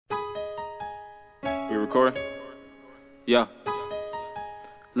You recording? Yeah.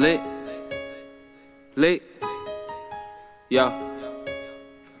 Lit. Yeah.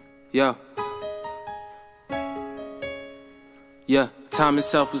 Yeah. Yeah. Time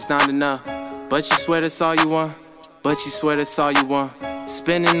itself was not enough, but you swear that's all you want. But you swear that's all you want.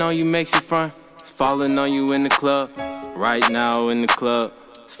 Spending on you makes you front. It's falling on you in the club. Right now in the club.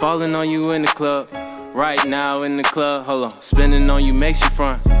 It's falling on you in the club. Right now in the club. Hold on. Spending on you makes you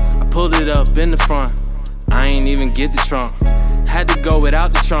front. I pulled it up in the front. I ain't even get the trunk. Had to go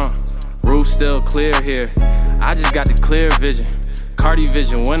without the trunk. Roof still clear here. I just got the clear vision. Cardi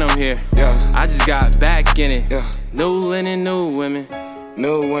vision when I'm here. Yeah. I just got back in it. Yeah. New linen, new women.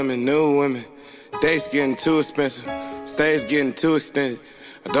 New women, new women. Dates getting too expensive. Stays getting too extended.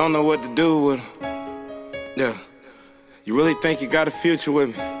 I don't know what to do with them. Yeah. You really think you got a future with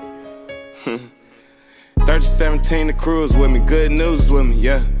me? 3017 the crew is with me. Good news is with me.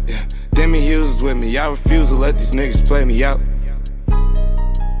 Yeah. Yeah. Demi Hughes is with me. Y'all refuse to let these niggas play me out.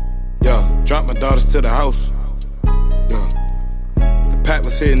 Yeah. Drop my daughters to the house. Yeah. The pack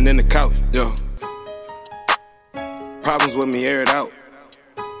was hidden in the couch. Yeah. Problems with me, air it out.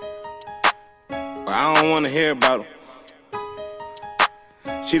 But I don't wanna hear about them.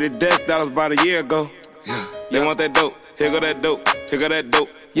 She the death, that was about a year ago. Yeah. They want that dope. Here go that dope. Here go that dope.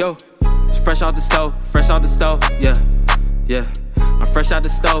 Yo, it's fresh out the stove. Fresh out the stove. Yeah. Yeah. I'm fresh out the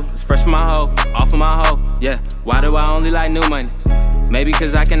stove. It's fresh from my hoe. Off of my hoe. Yeah. Why do I only like new money? Maybe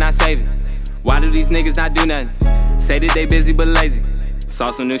cause I cannot save it. Why do these niggas not do nothing? Say that they busy but lazy. Saw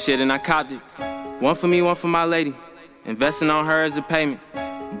some new shit and I copped it. One for me, one for my lady. Investing on her as a payment.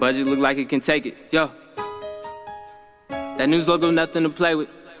 Budget look like it can take it. Yo. That news logo, nothing to play with.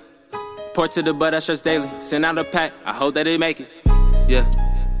 Port to the butt, I stress daily. Send out a pack, I hope that it make it. Yeah.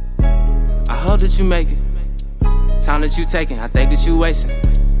 I hope that you make it. Time that you taking, I think that you wasting.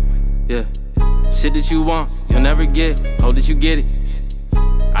 Yeah. Shit that you want, you'll never get. Hope that you get it.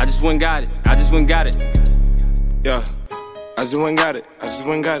 I just went got it. I just went got it. Yeah. I just went got it. I just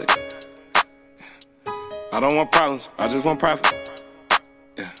went got it. I don't want problems, I just want profit.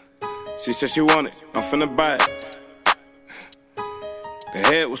 Yeah. She said she want it, I'm finna buy it. The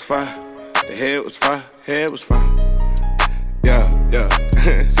head was fire, the head was fire, head was fire. Yeah, yeah.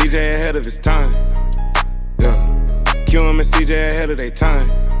 CJ ahead of his time. Yeah. QM and CJ ahead of their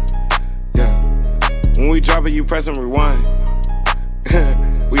time. Yeah. When we drop it, you press and rewind.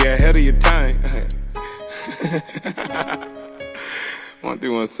 We ahead of your time.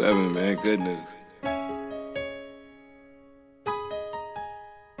 1317, man, good news.